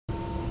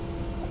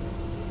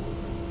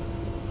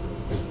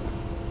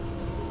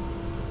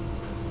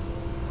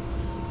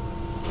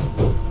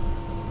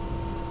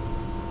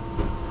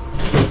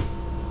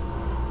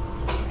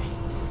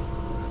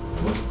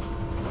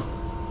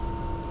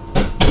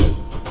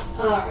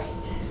Alright.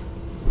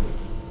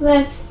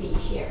 Let's see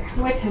here.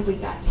 What have we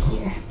got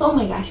here? Oh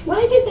my gosh,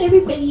 why does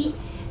everybody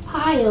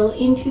pile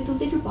into the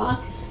litter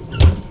box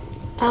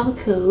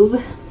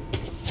alcove?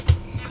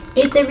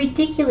 It's a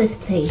ridiculous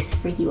place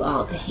for you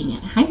all to hang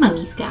out. Hi,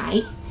 Mommy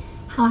Skye.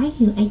 How are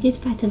you? I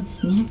just brought some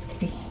snacks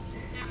for you.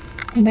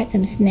 I brought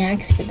some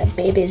snacks for the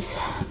babies.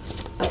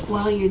 But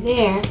while you're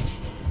there,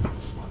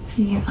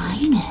 do your eye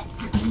meds.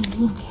 What do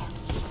you think?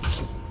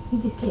 You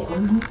just get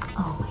over.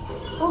 Oh my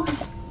gosh. Oh,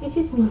 it's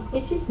just me.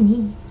 It's just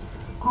me.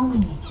 Oh my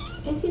gosh.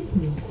 It's just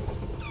me.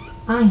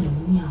 I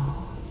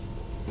know.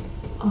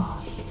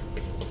 Oh,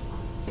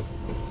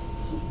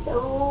 she's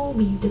so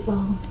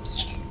beautiful.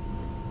 She's so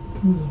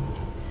beautiful.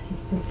 Yes,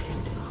 she's so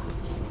beautiful.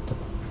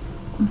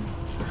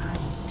 Hi.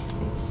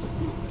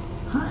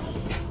 Hi.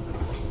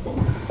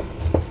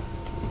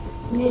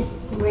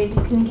 We're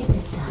just gonna get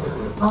this done.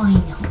 Oh, I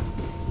know.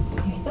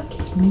 It's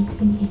okay. We're just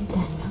gonna get it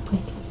done real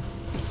quick.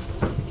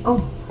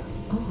 Oh.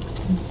 Oh.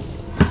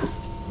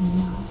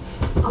 No.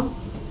 Oh.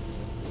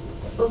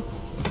 Oh.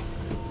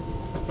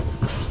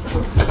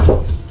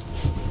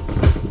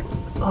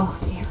 Oh,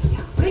 there we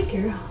go. Good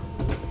girl.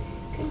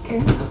 Good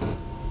girl.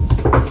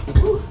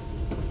 Ooh.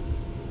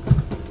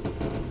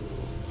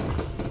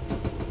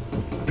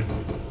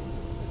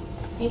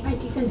 Maybe I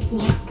do some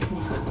snacks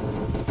now.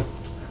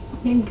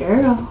 Good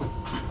girl.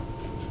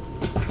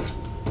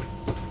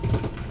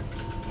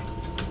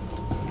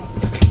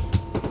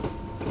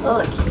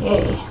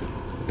 Okay.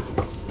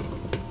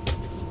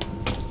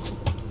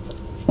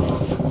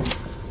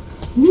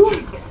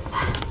 Next.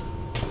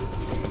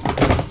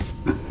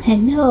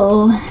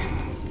 Hello.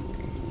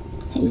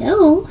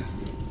 Hello.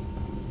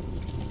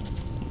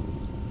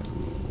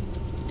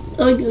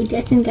 Oh no,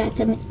 Justin got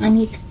some on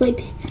his foot.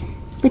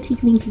 What's he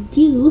going to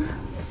do?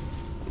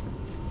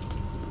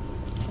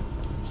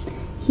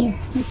 Here,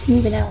 let's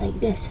move it out like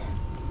this.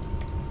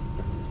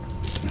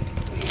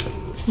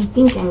 I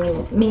think I'm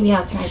gonna, maybe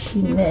I'll try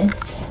putting this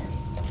right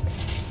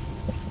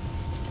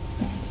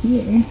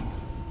here.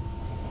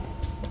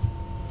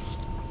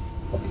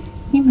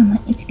 Here, Mama,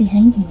 it's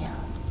behind you now.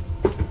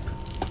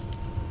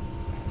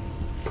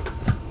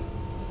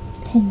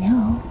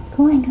 Hello.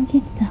 Go on, go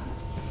get them.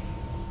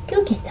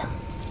 Go get them.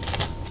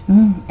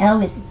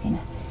 Elvis is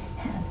gonna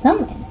have some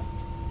in it.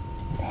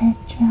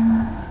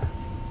 Petra.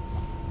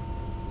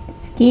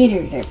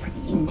 Skaters are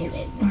pretty into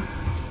it.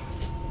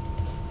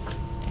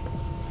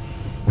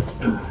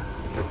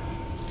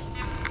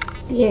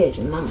 There's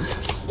Mama.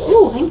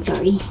 Oh, I'm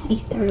sorry. I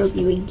startled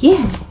you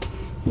again.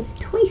 It's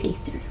twice I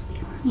startled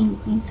you.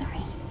 I'm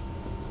sorry.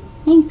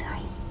 I'm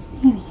sorry.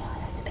 There we go.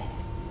 That's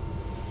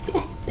better.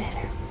 That's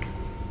better.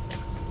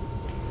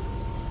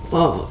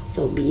 Oh,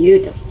 so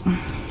beautiful.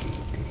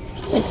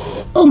 But,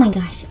 oh my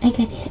gosh, I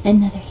got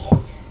another hit.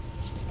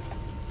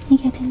 I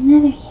got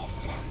another hit.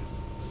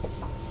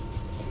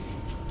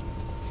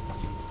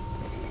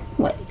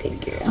 What a good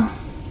girl.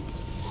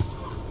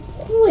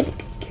 What a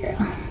good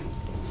girl.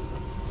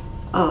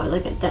 Oh,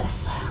 look at this.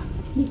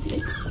 He's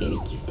very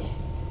cute.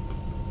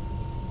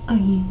 Oh,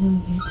 he's so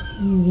cute.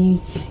 He's very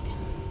cute.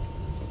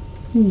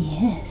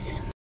 Yes.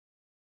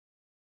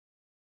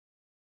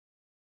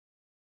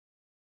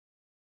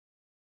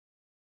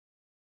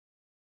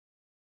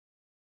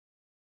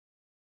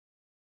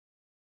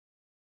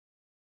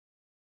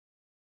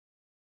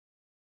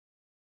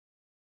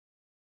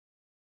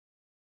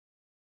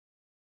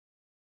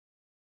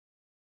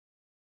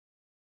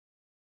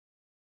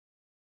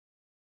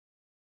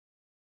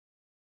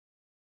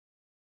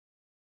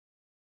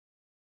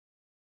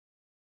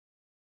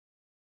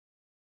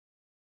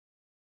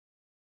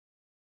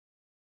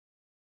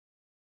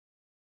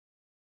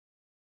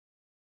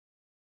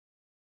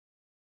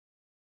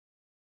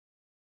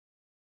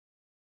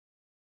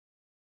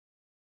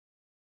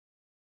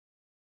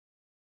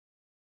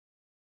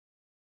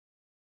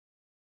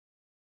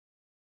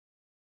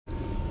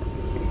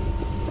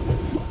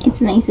 It's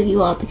nice of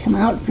you all to come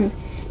out for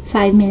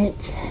 5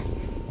 minutes.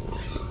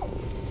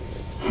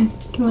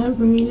 Come out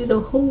for me,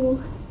 little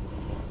hole.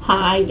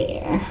 Hi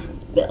there,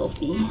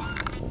 Belfie.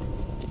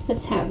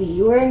 Let's have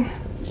your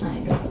eye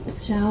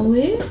drops, shall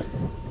we?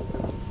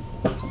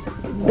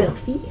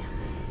 Belfie.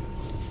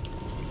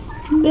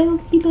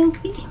 Belfie,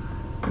 Belfie.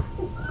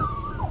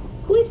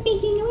 Who is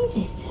making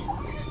noises?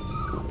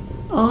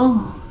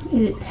 Oh,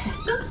 is it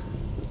Tessa?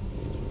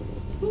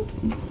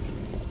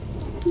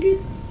 Good.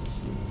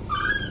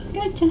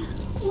 Gotcha.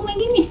 Oh my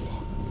goodness.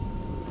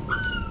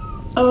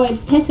 Oh,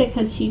 it's Tessa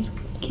because she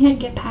can't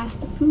get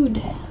past the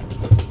food.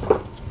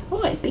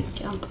 Oh, a big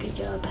jump. Good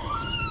job.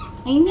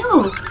 I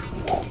know.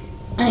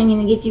 I'm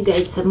going to get you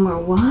guys some more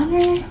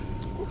water.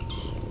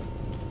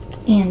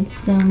 And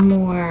some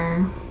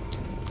more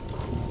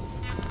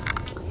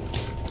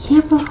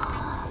kibble.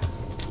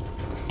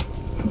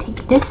 And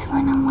take this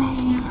one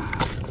away.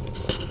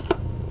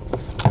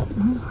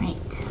 Alright.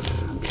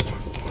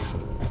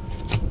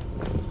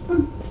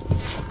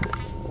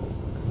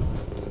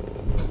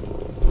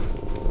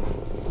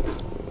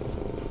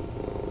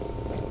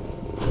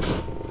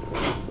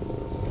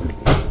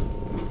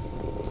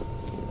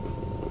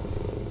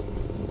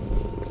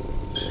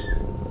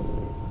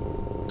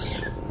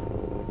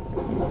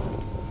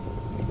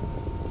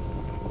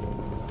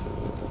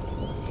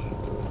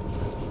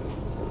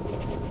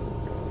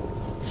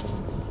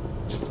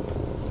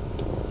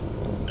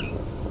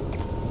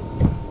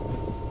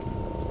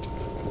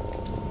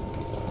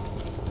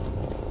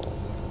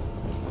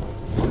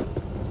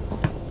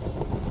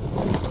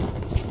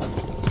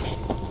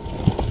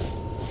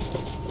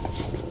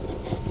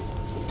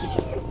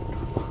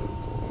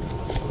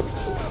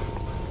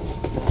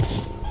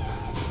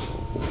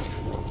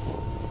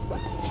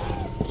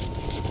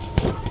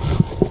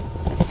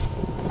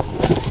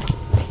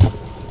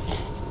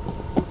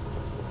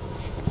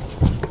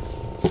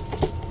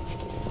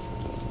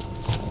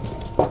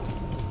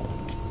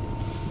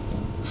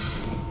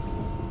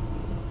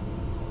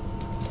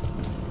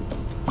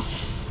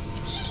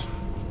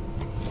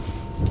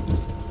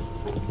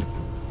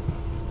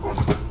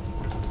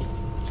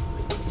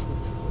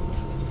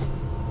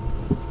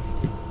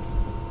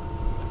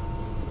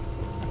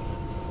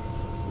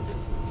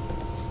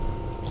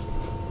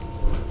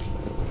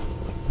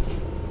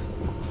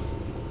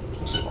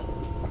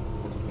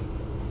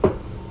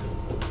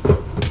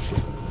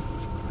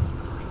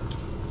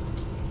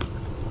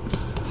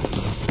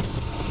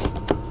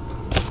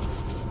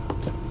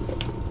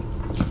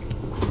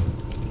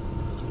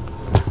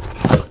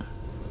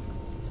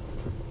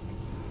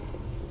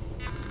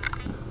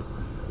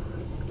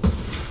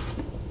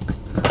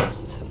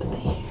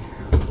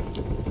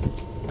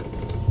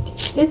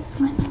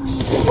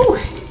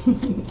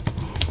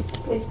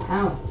 Good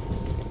pounce.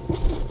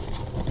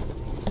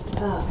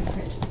 Oh, I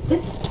heard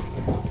this.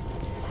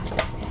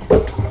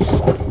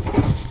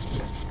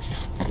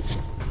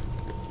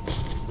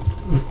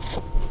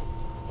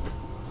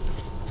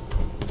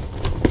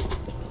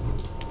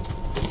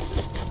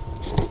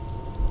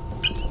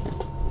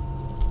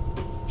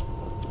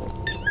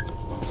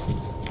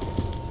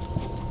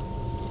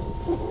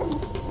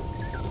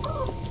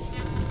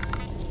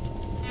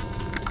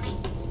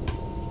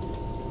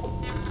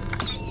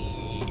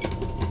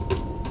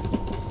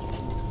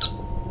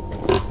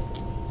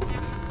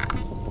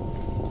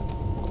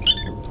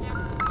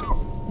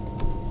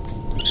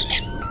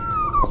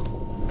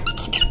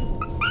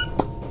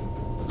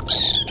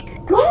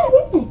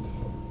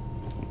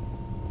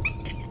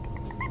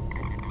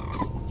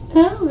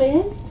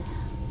 Elvis.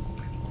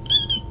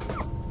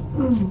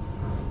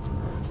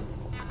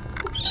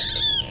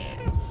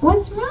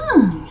 What's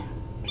wrong?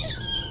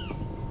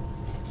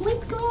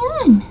 What's going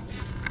on?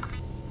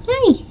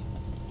 Hi.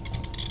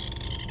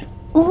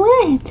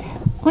 What?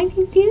 What'd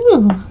you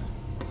do?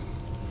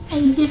 Are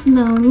you just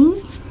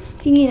moaning?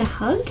 Do you need a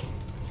hug?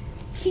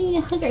 Do you need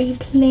a hug? Are you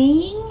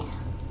playing?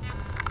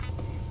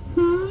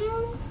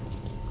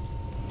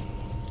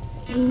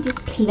 Are you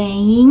just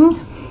playing?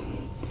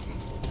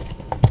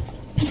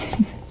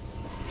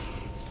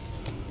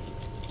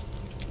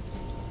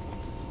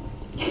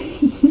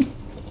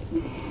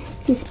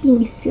 Just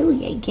being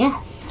silly, I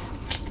guess.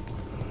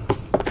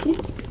 Just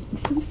being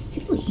so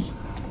silly.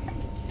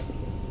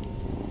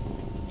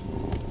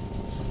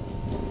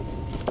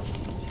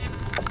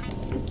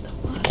 Put the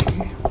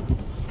water.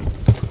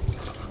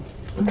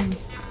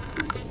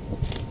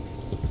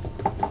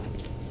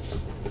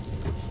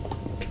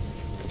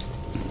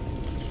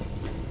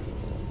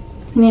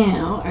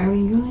 Now, are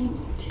we going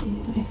to,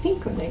 I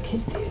think what I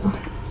could do,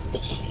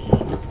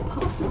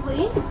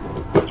 possibly.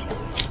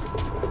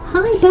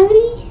 Hi,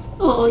 buddy.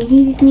 Oh,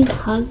 you just need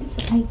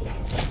hugs. I guess.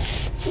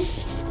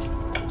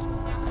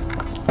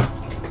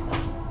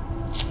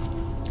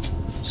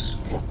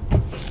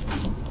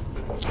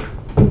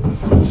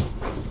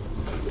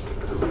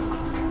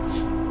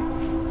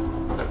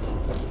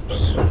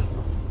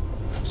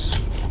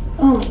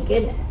 Oh my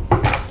goodness.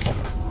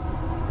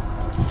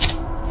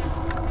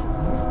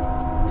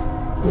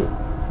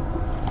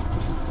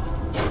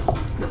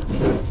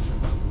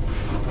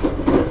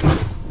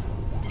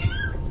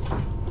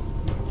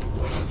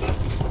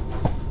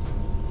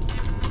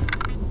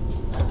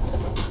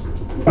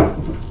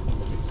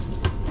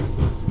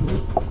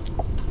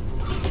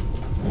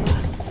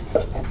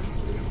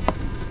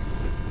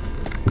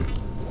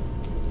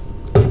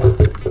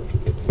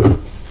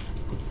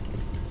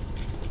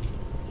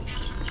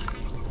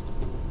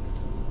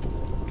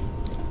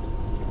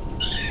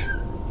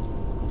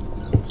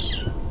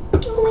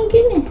 Oh my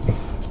goodness.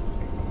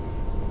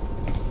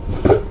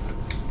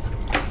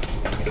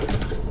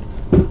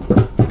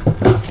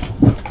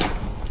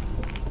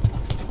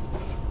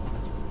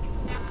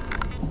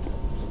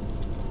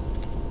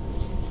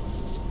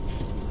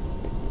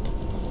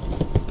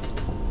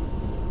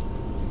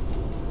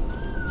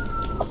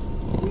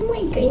 Oh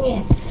my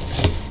goodness.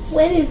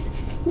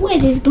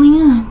 What is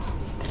going on?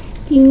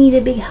 Do you need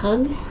a big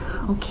hug?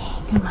 Okay,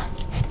 come on.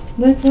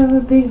 Let's have a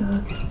big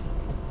hug.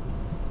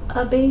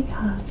 A big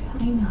hug,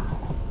 I know.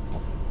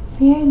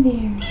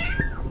 There.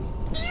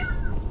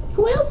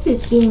 Who else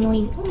is being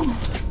noisy? Oh.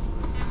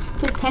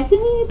 Does Tessa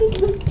need a big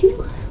hug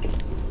too?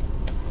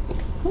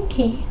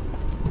 Okay.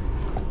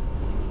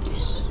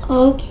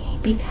 Okay,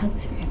 big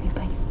hugs for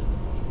everybody.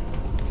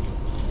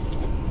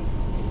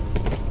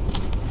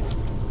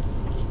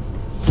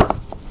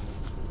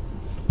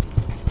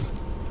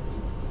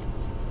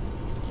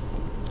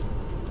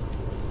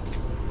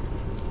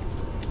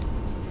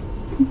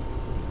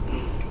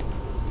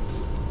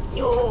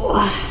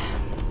 Oh.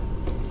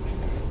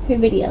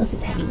 Everybody else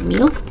is having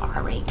milk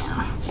bar right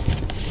now.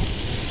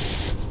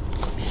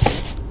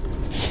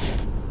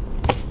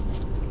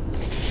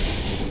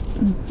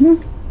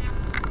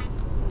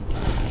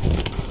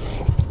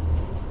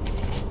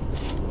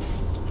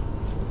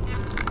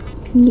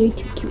 You're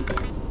too cute.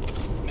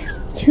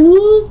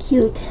 Too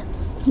cute.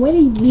 What are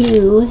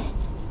you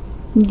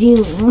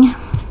doing?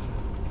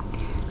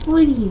 What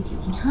are you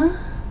doing, huh?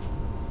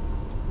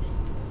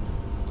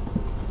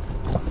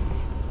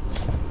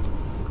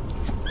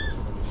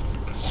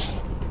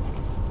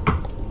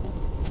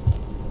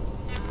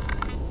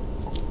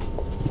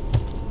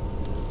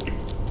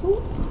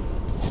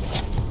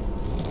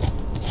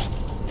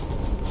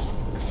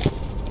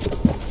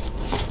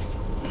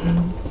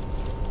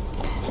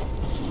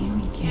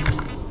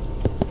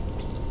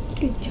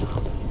 Good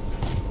job.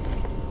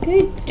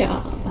 Good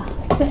job.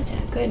 Such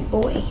a good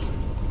boy.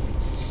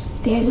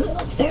 There's a little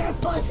Farrah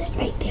Fawcett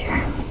right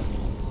there.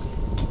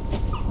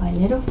 A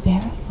little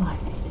Farrah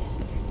Fawcett.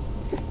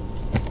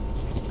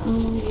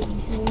 Oh,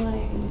 why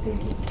are you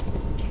doing?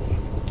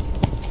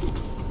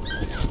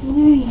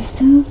 Why are you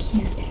so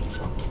cute?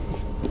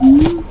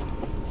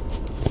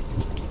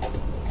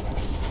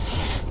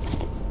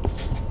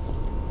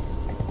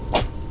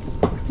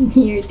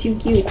 You're too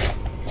cute.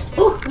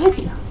 Oh, let's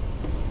go.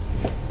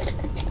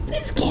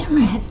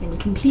 has been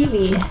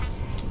completely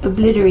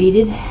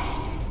obliterated.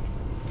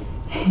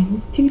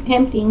 Too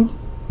tempting.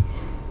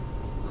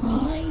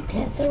 Hi,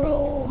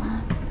 Tessero.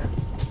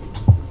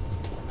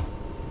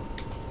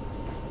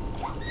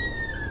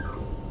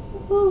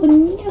 Oh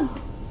no.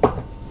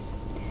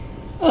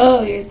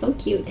 Oh, you're so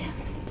cute.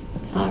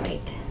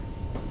 Alright.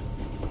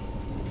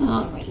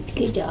 Alright,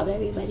 good job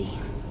everybody.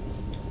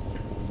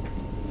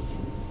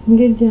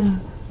 Good job.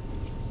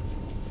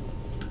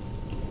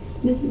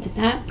 Listen to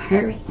that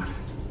purring.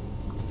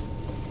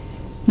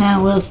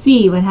 Now we'll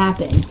see what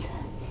happens.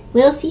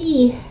 We'll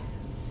see,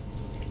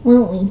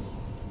 won't we?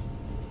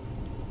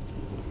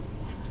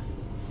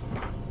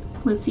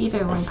 Let's see if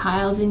everyone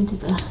piles into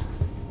the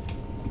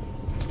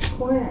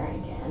corner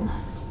again.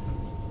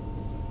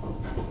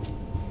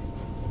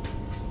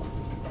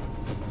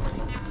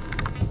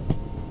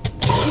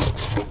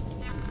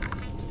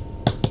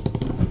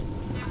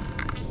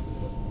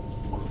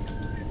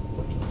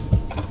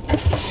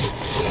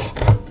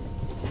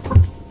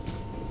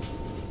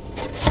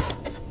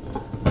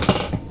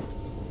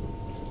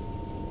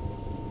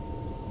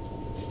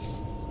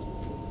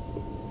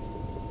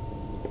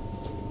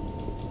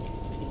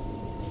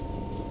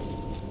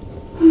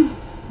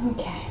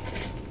 Okay.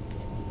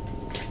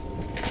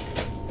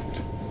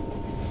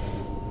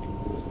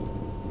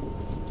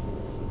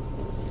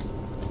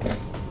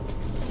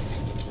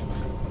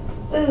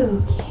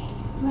 Okay,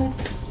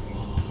 let's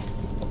see.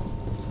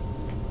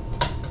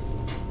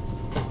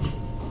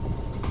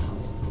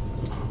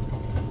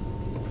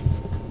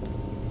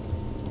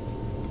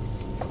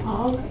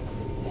 All right,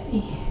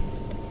 everybody.